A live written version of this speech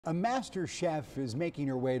A master chef is making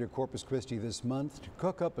her way to Corpus Christi this month to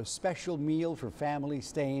cook up a special meal for families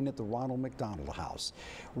staying at the Roland McDonald House.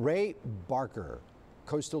 Rae Barker,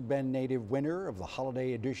 Coastal Bend native winner of the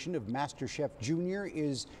holiday edition of MasterChef Junior,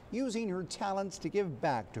 is using her talents to give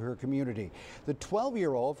back to her community. The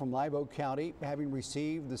 12-year-old from Live Oak County having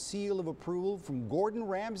received the seal of approval from Gordon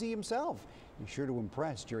Ramsay himself. He's sure to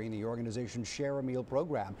impress during the organization's Share a Meal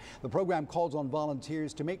program. The program calls on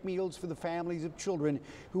volunteers to make meals for the families of children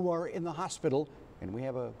who are in the hospital. And we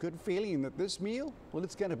have a good feeling that this meal, well,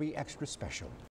 it's going to be extra special.